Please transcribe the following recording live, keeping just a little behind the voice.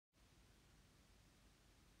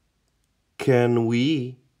Can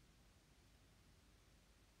we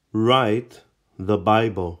write the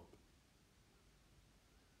Bible?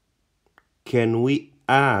 Can we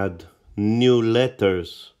add new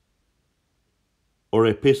letters or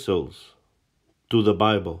epistles to the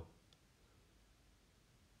Bible?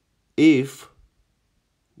 If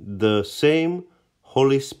the same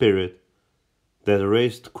Holy Spirit that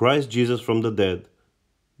raised Christ Jesus from the dead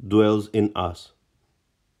dwells in us?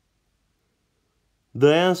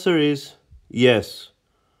 The answer is yes,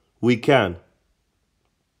 we can.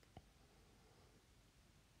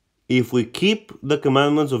 If we keep the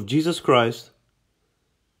commandments of Jesus Christ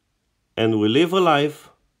and we live a life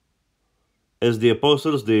as the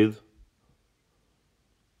apostles did,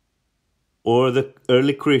 or the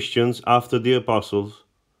early Christians after the apostles,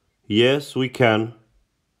 yes, we can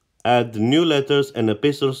add new letters and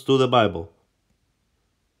epistles to the Bible.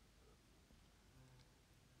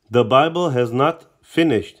 The Bible has not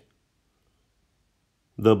finished.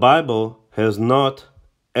 The Bible has not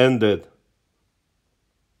ended.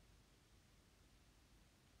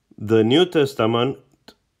 The New Testament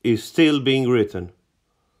is still being written,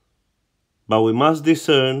 but we must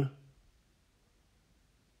discern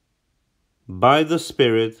by the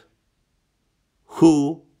Spirit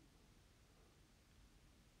who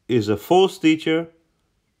is a false teacher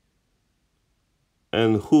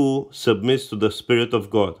and who submits to the Spirit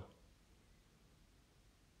of God.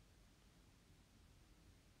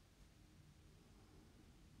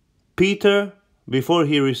 Peter, before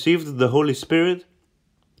he received the Holy Spirit,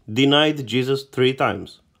 denied Jesus 3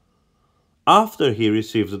 times. After he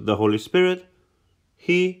received the Holy Spirit,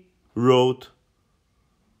 he wrote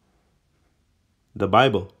the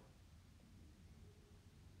Bible.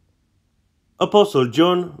 Apostle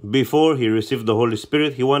John, before he received the Holy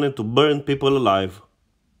Spirit, he wanted to burn people alive.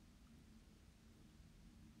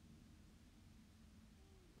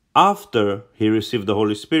 After he received the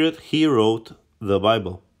Holy Spirit, he wrote the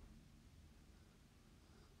Bible.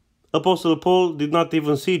 Apostle Paul did not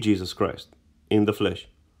even see Jesus Christ in the flesh.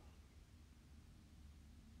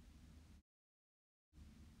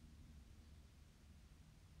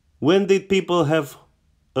 When did people have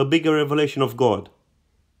a bigger revelation of God?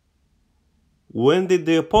 When did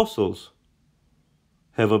the apostles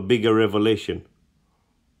have a bigger revelation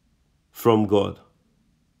from God?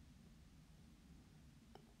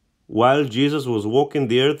 While Jesus was walking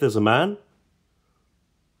the earth as a man?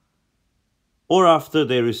 Or after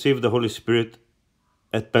they received the Holy Spirit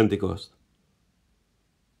at Pentecost?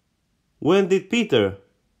 When did Peter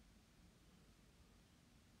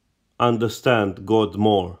understand God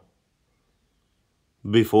more?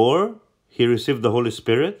 Before he received the Holy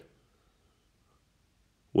Spirit,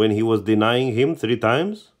 when he was denying him 3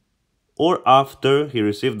 times, or after he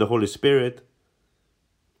received the Holy Spirit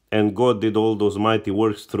and God did all those mighty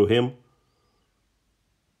works through him,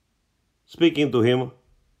 speaking to him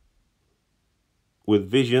with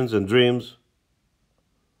visions and dreams,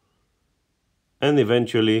 and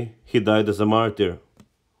eventually he died as a martyr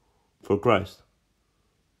for Christ?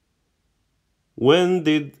 When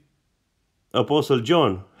did Apostle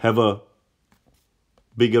John have a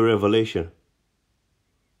bigger revelation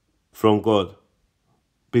from God?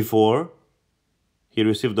 Before he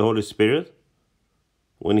received the Holy Spirit,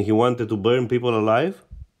 when he wanted to burn people alive?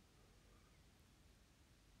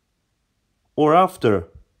 Or after,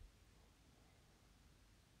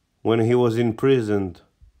 when he was imprisoned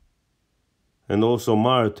and also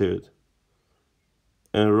martyred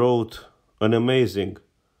and wrote an amazing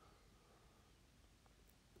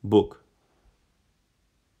book?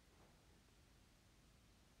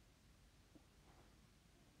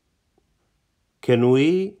 Can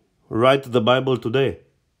we write the Bible today?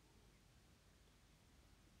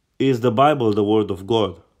 Is the Bible the Word of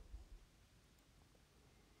God?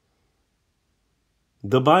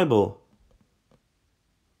 The Bible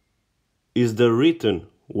is the written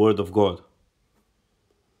Word of God.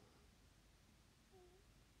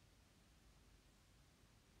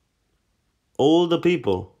 All the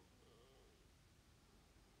people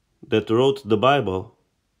that wrote the Bible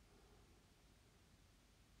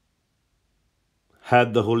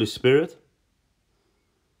had the Holy Spirit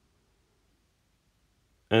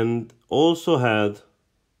and also had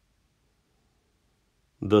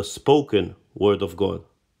the spoken Word of God.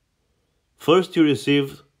 First you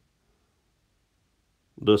receive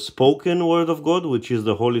the spoken Word of God, which is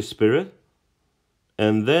the Holy Spirit,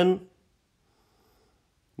 and then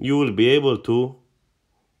you will be able to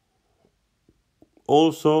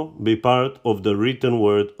also be part of the written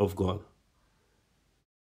Word of God.